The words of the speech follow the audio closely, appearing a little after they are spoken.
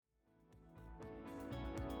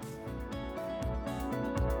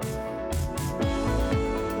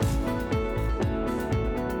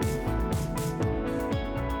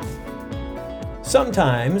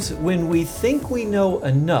Sometimes, when we think we know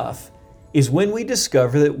enough, is when we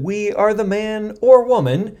discover that we are the man or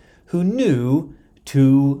woman who knew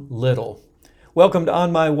too little. Welcome to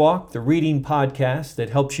On My Walk, the reading podcast that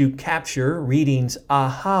helps you capture reading's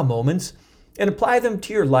aha moments and apply them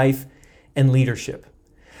to your life and leadership.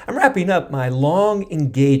 I'm wrapping up my long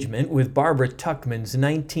engagement with Barbara Tuchman's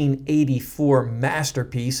 1984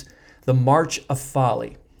 masterpiece, The March of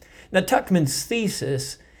Folly. Now, Tuchman's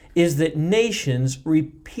thesis is that nations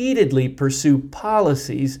repeatedly pursue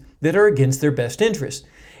policies that are against their best interest.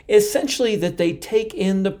 Essentially, that they take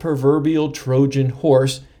in the proverbial Trojan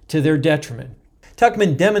horse to their detriment.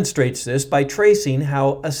 Tuchman demonstrates this by tracing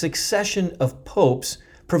how a succession of popes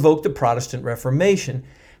provoked the Protestant Reformation,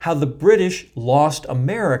 how the British lost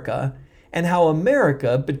America, and how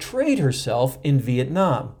America betrayed herself in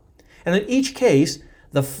Vietnam. And in each case,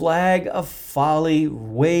 the flag of folly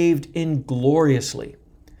waved ingloriously.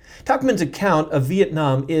 Tuchman's account of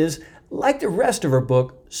Vietnam is, like the rest of her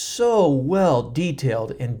book, so well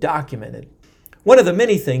detailed and documented. One of the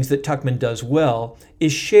many things that Tuchman does well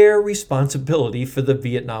is share responsibility for the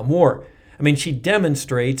Vietnam War. She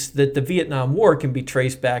demonstrates that the Vietnam War can be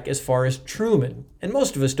traced back as far as Truman, and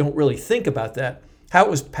most of us don't really think about that. How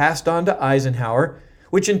it was passed on to Eisenhower,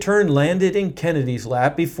 which in turn landed in Kennedy's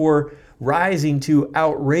lap before rising to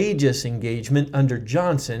outrageous engagement under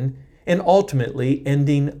Johnson and ultimately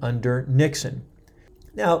ending under Nixon.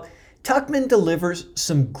 Now, Tuchman delivers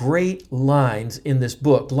some great lines in this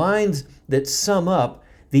book, lines that sum up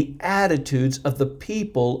the attitudes of the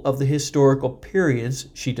people of the historical periods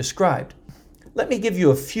she described. Let me give you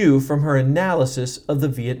a few from her analysis of the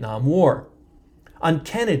Vietnam War. On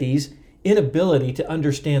Kennedy's inability to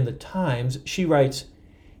understand the times, she writes,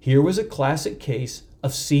 "Here was a classic case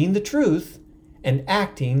of seeing the truth and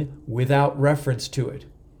acting without reference to it."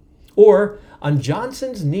 Or on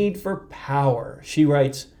Johnson's need for power, she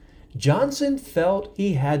writes, "Johnson felt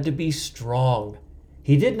he had to be strong.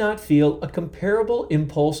 He did not feel a comparable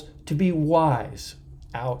impulse to be wise."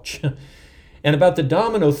 Ouch. And about the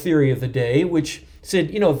domino theory of the day, which said,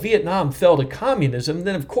 if Vietnam fell to communism,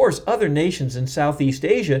 then of course other nations in Southeast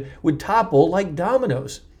Asia would topple like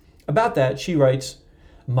dominoes. About that, she writes,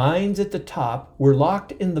 "Minds at the top were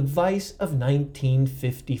locked in the vice of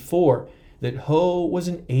 1954. That Ho was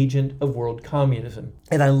an agent of world communism."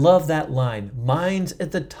 And I love that line. Minds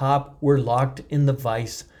at the top were locked in the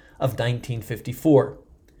vice of 1954.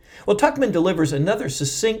 Well, Tuchman delivers another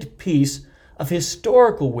succinct piece of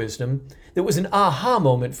historical wisdom that was an aha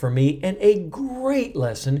moment for me and a great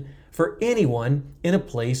lesson for anyone in a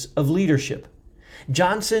place of leadership.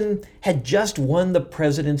 Johnson had just won the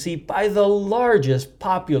presidency by the largest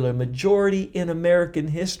popular majority in American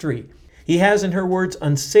history. He has, in her words,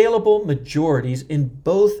 unassailable majorities in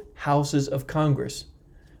both houses of Congress.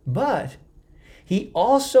 But he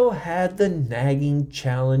also had the nagging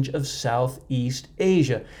challenge of Southeast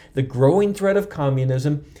Asia, the growing threat of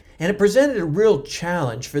communism, and it presented a real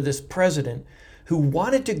challenge for this president who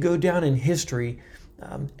wanted to go down in history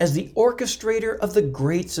as the orchestrator of the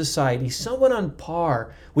Great Society, someone on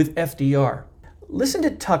par with FDR. Listen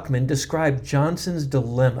to Tuchman describe Johnson's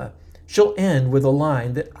dilemma. She'll end with a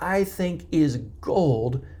line that I think is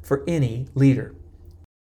gold for any leader.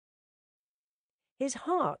 His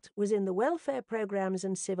heart was in the welfare programs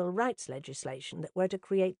and civil rights legislation that were to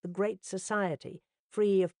create the Great Society,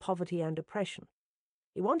 free of poverty and oppression.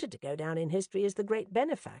 He wanted to go down in history as the great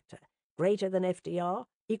benefactor, greater than FDR,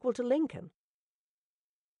 equal to Lincoln.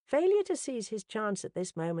 Failure to seize his chance at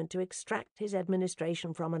this moment to extract his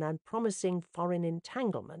administration from an unpromising foreign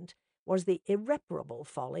entanglement was the irreparable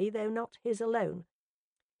folly, though not his alone.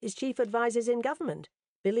 His chief advisers in government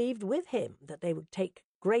believed with him that they would take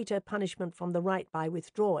greater punishment from the right by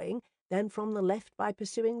withdrawing than from the left by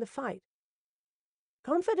pursuing the fight.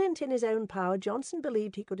 Confident in his own power, Johnson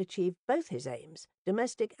believed he could achieve both his aims,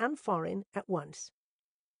 domestic and foreign, at once.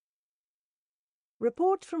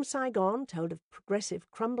 Reports from Saigon told of progressive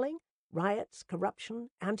crumbling, riots, corruption,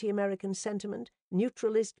 anti-American sentiment,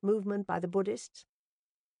 neutralist movement by the Buddhists.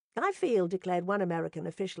 "I feel," declared one American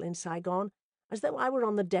official in Saigon, "as though I were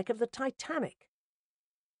on the deck of the Titanic."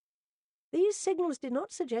 These signals did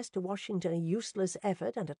not suggest to Washington a useless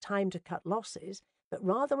effort and a time to cut losses, but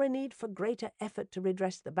rather a need for greater effort to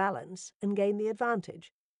redress the balance and gain the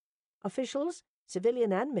advantage. Officials,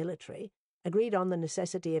 civilian and military, agreed on the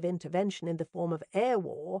necessity of intervention in the form of air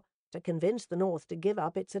war to convince the North to give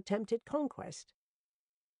up its attempted conquest.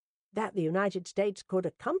 That the United States could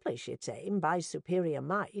accomplish its aim by superior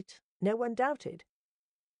might, no one doubted.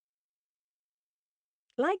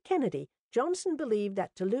 Like Kennedy, Johnson believed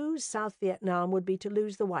that to lose South Vietnam would be to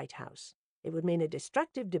lose the White House. It would mean a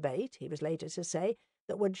destructive debate, he was later to say,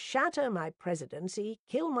 that would shatter my presidency,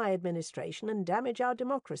 kill my administration, and damage our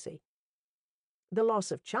democracy. The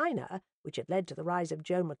loss of China, which had led to the rise of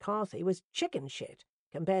Joe McCarthy, was chicken shit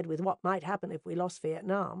compared with what might happen if we lost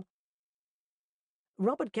Vietnam.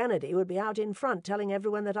 Robert Kennedy would be out in front telling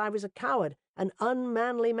everyone that I was a coward, an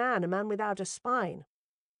unmanly man, a man without a spine.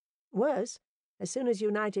 Worse, as soon as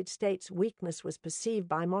United States weakness was perceived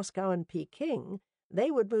by Moscow and Peking, they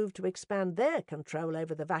would move to expand their control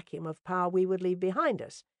over the vacuum of power we would leave behind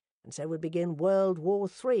us, and so would begin World War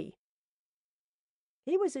III.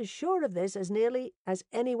 He was as sure of this as nearly as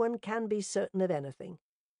anyone can be certain of anything.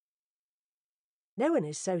 No one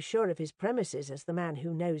is so sure of his premises as the man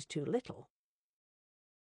who knows too little.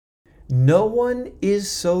 No one is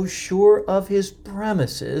so sure of his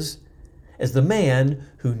premises as the man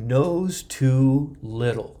who knows too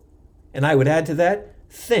little. And I would add to that,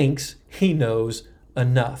 thinks he knows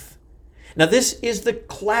enough. Now, this is the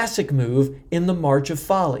classic move in the March of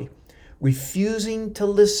Folly. Refusing to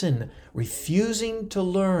listen, refusing to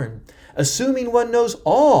learn, assuming one knows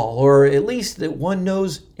all, or at least that one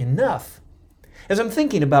knows enough. As I'm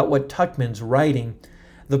thinking about what Tuckman's writing,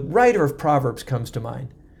 the writer of Proverbs comes to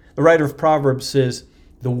mind. The writer of Proverbs says,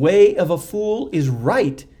 "The way of a fool is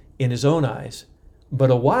right in his own eyes,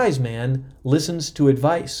 but a wise man listens to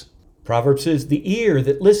advice." Proverbs says, "The ear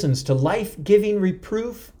that listens to life-giving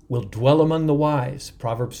reproof will dwell among the wise."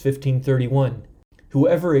 Proverbs 15:31.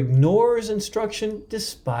 "Whoever ignores instruction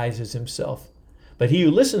despises himself, but he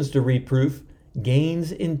who listens to reproof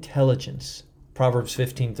gains intelligence." Proverbs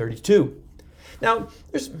 15:32. Now,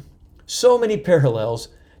 there's so many parallels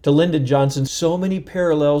to Lyndon Johnson, so many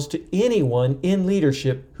parallels to anyone in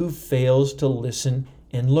leadership who fails to listen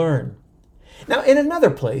and learn. Now, in another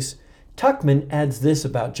place, Tuckman adds this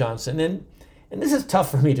about Johnson, and this is tough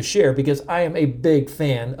for me to share because I am a big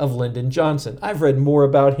fan of Lyndon Johnson. I've read more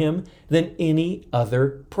about him than any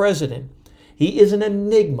other president. He is an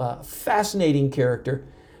enigma, a fascinating character,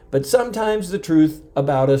 but sometimes the truth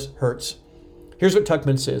about us hurts. Here's what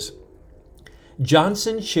Tuckman says.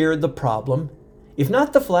 Johnson shared the problem, if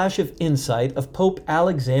not the flash of insight, of Pope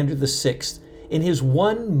Alexander VI in his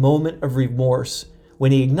one moment of remorse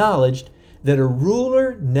when he acknowledged that a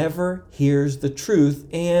ruler never hears the truth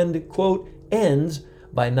and, quote, ends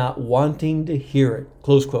by not wanting to hear it,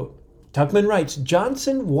 close quote. Tuckman writes,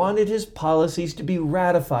 Johnson wanted his policies to be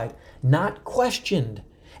ratified, not questioned.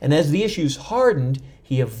 And as the issues hardened,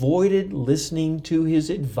 he avoided listening to his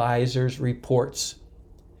advisors' reports.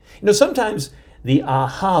 You know, sometimes the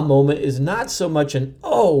aha moment is not so much an,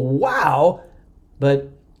 oh, wow, but,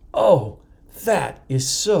 oh, that is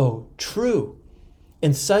so true.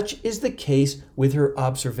 And such is the case with her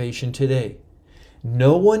observation today.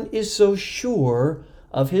 No one is so sure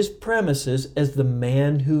of his premises as the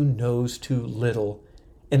man who knows too little,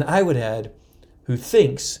 and I would add, who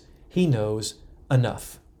thinks he knows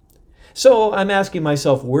enough. So I'm asking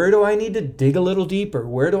myself, where do I need to dig a little deeper?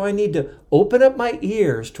 Where do I need to open up my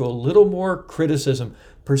ears to a little more criticism?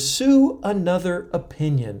 Pursue another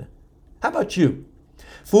opinion. How about you?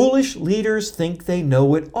 Foolish leaders think they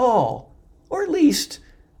know it all, or at least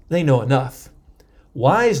they know enough.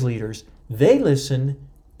 Wise leaders, they listen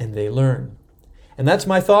and they learn. And that's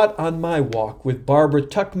my thought on my walk with Barbara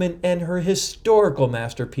Tuckman and her historical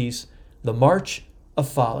masterpiece, The March of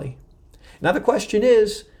Folly. Now the question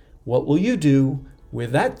is, what will you do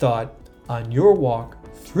with that thought on your walk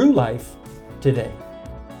through life today?